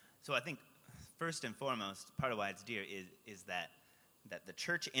 So I think first and foremost, part of why it's dear is that the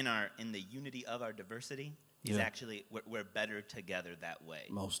church in the unity of our diversity is actually we're better together that way.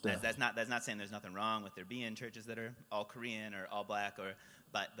 Most that's not saying there's nothing wrong with there being churches that are all Korean or all black,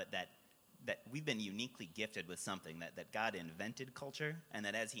 but that we've been uniquely gifted with something that God invented culture, and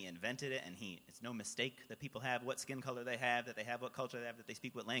that as he invented it, and it's no mistake that people have what skin color they have, that they have what culture they have, that they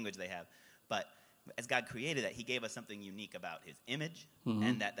speak what language they have. But as God created that, he gave us something unique about his image,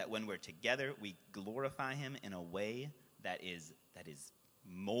 and that when we're together, we glorify him in a way that is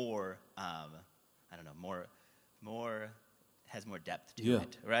more, more has more depth to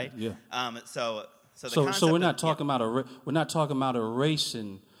it, right? Yeah. So we're not talking about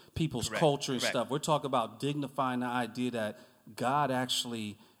erasing people's culture and stuff. We're talking about dignifying the idea that God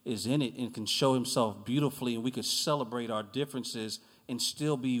actually is in it and can show himself beautifully, and we could celebrate our differences and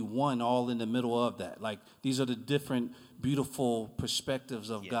still be one all in the middle of that. Like, these are the different beautiful perspectives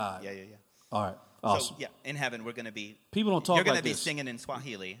of God. Yeah. All right. Awesome. So, in heaven, we're going to be... People don't talk You're going like to be this. singing in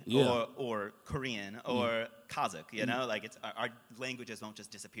Swahili or Korean or Kazakh, you know? Like, it's our languages won't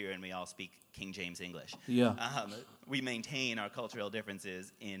just disappear and we all speak King James English. Yeah. We maintain our cultural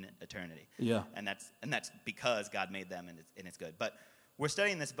differences in eternity. Yeah. And that's because God made them, and it's good. But we're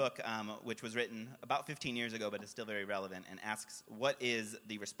studying this book, which was written about 15 years ago, but is still very relevant, and asks, what is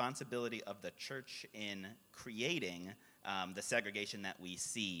the responsibility of the church in creating the segregation that we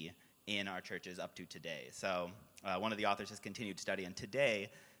see in our churches up to today? So one of the authors has continued to study, and today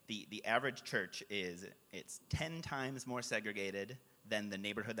the average church it's 10 times more segregated than the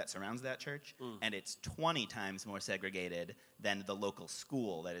neighborhood that surrounds that church, and it's 20 times more segregated than the local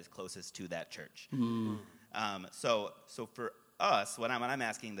school that is closest to that church. So for us, what I'm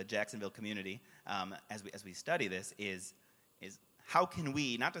asking the Jacksonville community as we study this is how can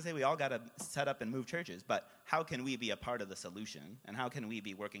we, not to say we all got to set up and move churches, but how can we be a part of the solution, and how can we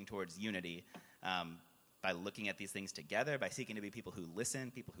be working towards unity by looking at these things together, by seeking to be people who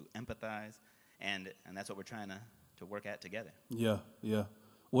listen, people who empathize, and that's what we're trying to work at together. Yeah.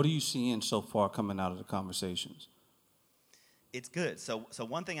 What are you seeing so far coming out of the conversations? It's good. So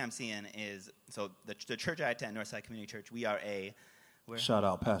one thing I'm seeing is, the church I attend, Northside Community Church, we are shout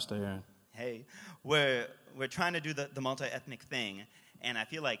out Pastor Aaron. Hey, we're trying to do the multi-ethnic thing, and I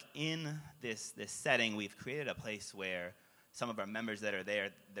feel like in this setting, we've created a place where some of our members that are there,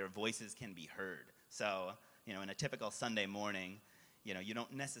 their voices can be heard. So, in a typical Sunday morning, you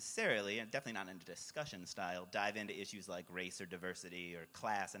don't necessarily, and definitely not in a discussion style, dive into issues like race or diversity or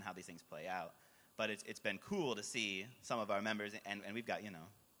class and how these things play out. But it's been cool to see some of our members, and we've got,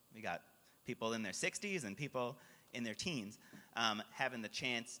 we got people in their 60s and people in their teens having the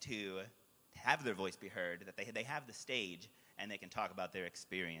chance to have their voice be heard, that they have the stage, and they can talk about their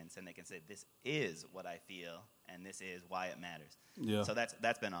experience, and they can say, this is what I feel, and this is why it matters. Yeah. So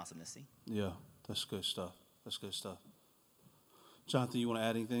that's been awesome to see. Yeah, that's good stuff. Jonathan, you want to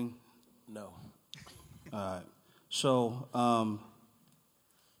add anything? No. All right. So,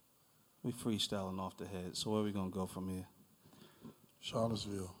 we freestyling off the head. So where are we gonna go from here?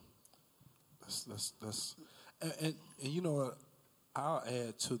 Charlottesville. That's and you know what? I'll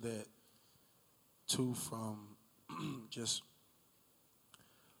add to that too, from just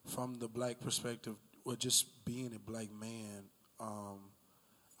from the black perspective, or just being a black man.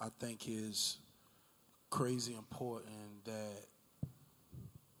 I think is crazy important that.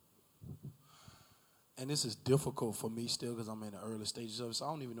 And this is difficult for me still because I'm in the early stages of it, so I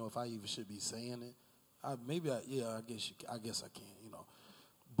don't even know if I even should be saying it. I guess I can,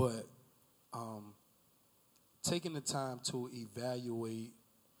 But taking the time to evaluate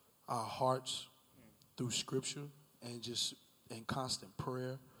our hearts through Scripture and just in constant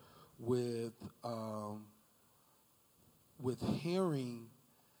prayer with hearing,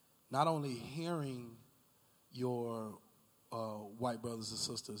 not only hearing your white brothers and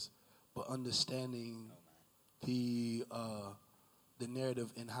sisters, but understanding the narrative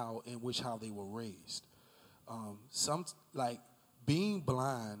in how they were raised. Some like being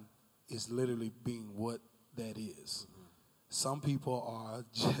blind is literally being what that is. Mm-hmm. Some people are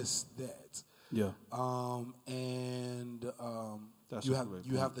just that. Yeah.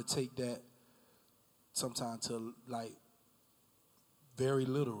 You have to take that sometimes to like very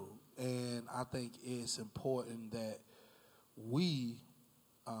literal, and I think it's important that we.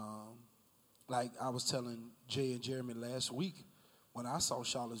 Like I was telling Jay and Jeremy last week, when I saw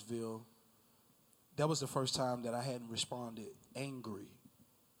Charlottesville, that was the first time that I hadn't responded angry.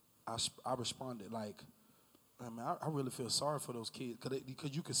 I responded like, I really feel sorry for those kids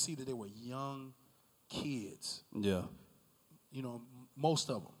because you could see that they were young kids. Yeah. Most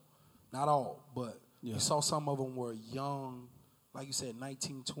of them, not all, but you saw some of them were young, like you said,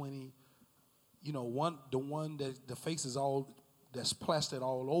 19, 20. The one that the faces all that's plastered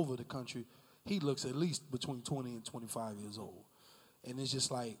all over the country. he looks at least between 20 and 25 years old. And it's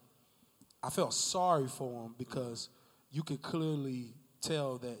just like, I felt sorry for him because you could clearly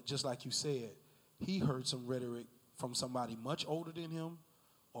tell that, just like you said, he heard some rhetoric from somebody much older than him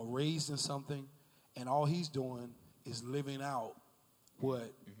or raised in something, and all he's doing is living out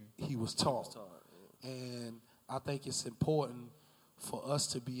what he was taught. And I think it's important for us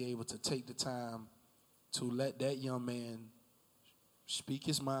to be able to take the time to let that young man speak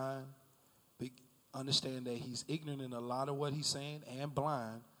his mind, understand that he's ignorant in a lot of what he's saying and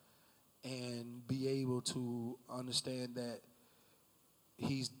blind, and be able to understand that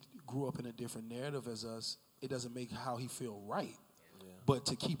he's grew up in a different narrative as us. It doesn't make how he feel right. But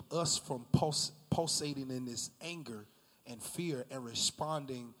to keep us from pulsating in this anger and fear and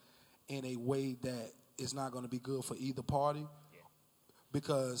responding in a way that is not going to be good for either party.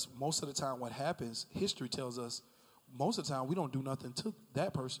 Because most of the time what happens, history tells us, most of the time we don't do nothing to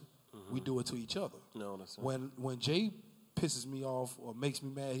that person. We do it to each other. No, that's right. When Jay pisses me off or makes me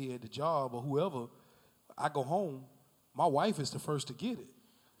mad here at the job or whoever, I go home, my wife is the first to get it.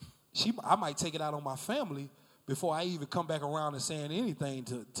 I might take it out on my family before I even come back around and saying anything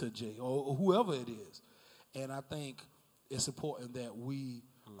to Jay or whoever it is. And I think it's important that we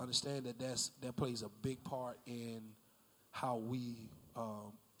understand that plays a big part in how we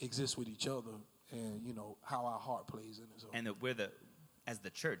exist with each other, and how our heart plays in it. So. And as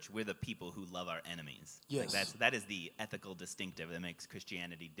the church, we're the people who love our enemies. Yes. Like that is the ethical distinctive that makes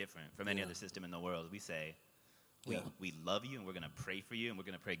Christianity different from any other system in the world. We say, we love you, and we're going to pray for you, and we're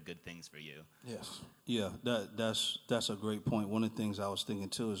going to pray good things for you. Yes. Yeah, that's a great point. One of the things I was thinking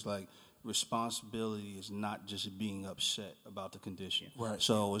too is like responsibility is not just being upset about the condition. Right.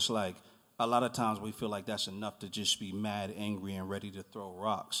 So it's like a lot of times we feel like that's enough to just be mad, angry, and ready to throw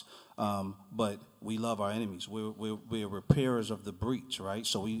rocks. But we love our enemies. We're repairers of the breach, right?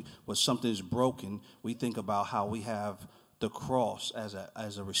 So when something is broken, we think about how we have the cross as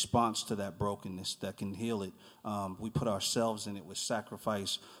a response to that brokenness that can heal it. We put ourselves in it with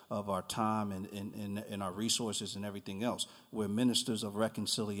sacrifice of our time and our resources and everything else. We're ministers of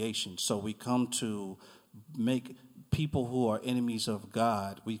reconciliation. So we come to make people who are enemies of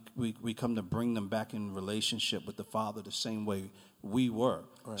God, we come to bring them back in relationship with the Father the same way we were.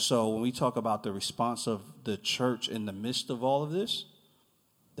 Right. So when we talk about the response of the church in the midst of all of this,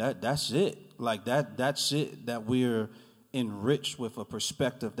 that's it. Like that's it, that we're enriched with a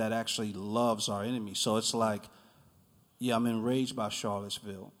perspective that actually loves our enemies. So it's like, I'm enraged by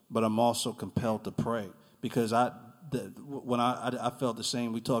Charlottesville, but I'm also compelled to pray because when I felt the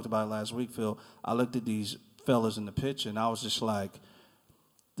same. We talked about it last week, Phil. I looked at these fellas in the picture, and I was just like,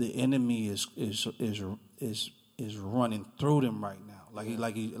 the enemy is running through them right now.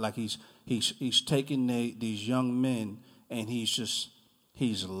 He's taking these young men, and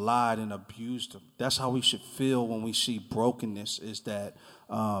he's lied and abused them. That's how we should feel when we see brokenness. Is that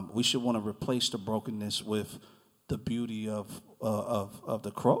we should want to replace the brokenness with the beauty of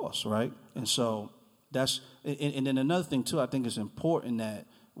the cross, right? And so that's and then another thing too. I think is important that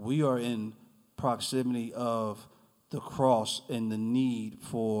we are in proximity of the cross and the need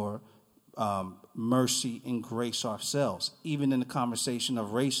for mercy and grace ourselves, even in the conversation of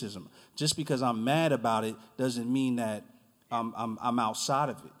racism. Just because I'm mad about it doesn't mean that I'm outside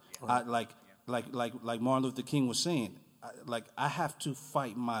of it. Right. Like Martin Luther King was saying, I have to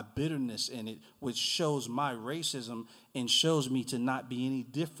fight my bitterness in it, which shows my racism and shows me to not be any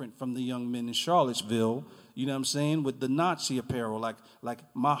different from the young men in Charlottesville. You know what I'm saying? With the Nazi apparel, like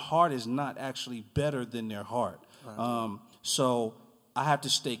my heart is not actually better than their heart. Right. So I have to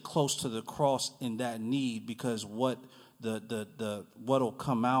stay close to the cross in that need, because what'll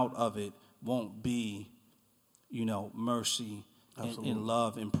come out of it won't be, mercy and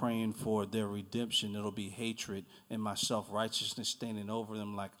love and praying for their redemption. It'll be hatred and my self-righteousness standing over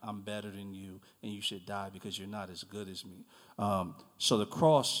them like I'm better than you and you should die because you're not as good as me. So the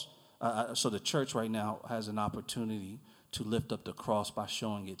cross, so the church right now has an opportunity to lift up the cross by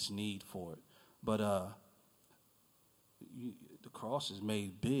showing its need for it. But the cross is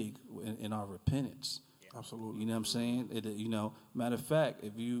made big in our repentance. Yeah. Absolutely. You know what I'm saying? Matter of fact,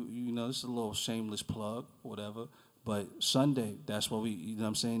 if this is a little shameless plug, whatever. But Sunday, that's what we,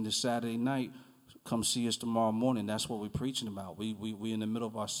 this Saturday night, come see us tomorrow morning. That's what we're preaching about. We in the middle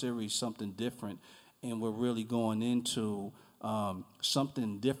of our series, Something Different, and we're really going into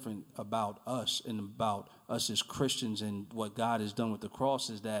something different about us and about us as Christians, and what God has done with the cross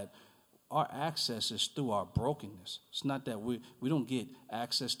is that our access is through our brokenness. It's not that we don't get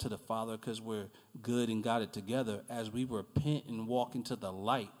access to the Father because we're good and got it together. As we repent and walk into the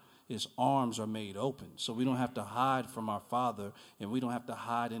light his arms are made open. So we don't have to hide from our Father, and we don't have to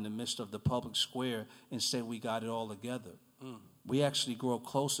hide in the midst of the public square and say we got it all together. We actually grow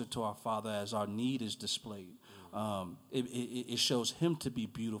closer to our Father as our need is displayed. It shows him to be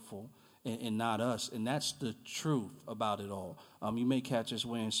beautiful and not us, and that's the truth about it all. You may catch us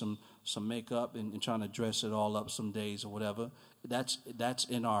wearing some makeup and trying to dress it all up some days or whatever. That's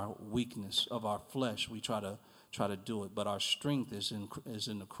in our weakness of our flesh. We try to do it, but our strength is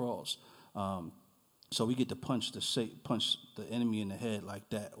in the cross. So we get to punch the enemy in the head like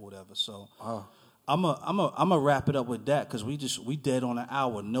that or whatever. So I'm a wrap it up with that, because we dead on an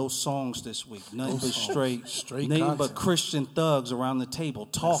hour. No songs this week. Nothing but straight nothing content. but Christian thugs around the table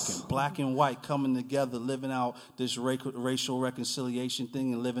talking, black and white coming together, living out this racial reconciliation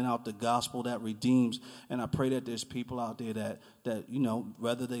thing and living out the gospel that redeems. And I pray that there's people out there that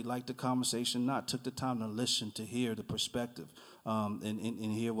whether they like the conversation or not, took the time to listen, to hear the perspective,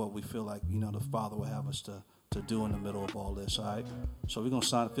 and hear what we feel like the Father will have us to do in the middle of all this. All right. So we're gonna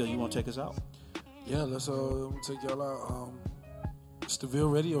sign. Phil, you want to take us out? Yeah, let's take y'all out. It's the Ville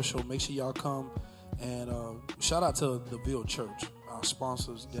Radio Show. Make sure y'all come, and shout out to the Ville Church, our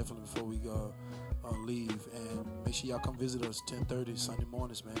sponsors, definitely, before we leave. And make sure y'all come visit us 10:30 Sunday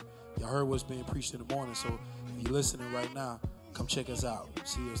mornings, man. Y'all heard what's being preached in the morning, so if you're listening right now, come check us out.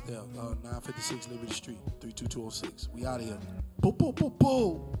 See us there, 956 Liberty Street, 32206. We out of here. Boo, boo, boo,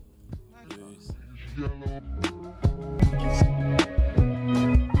 boo. Peace.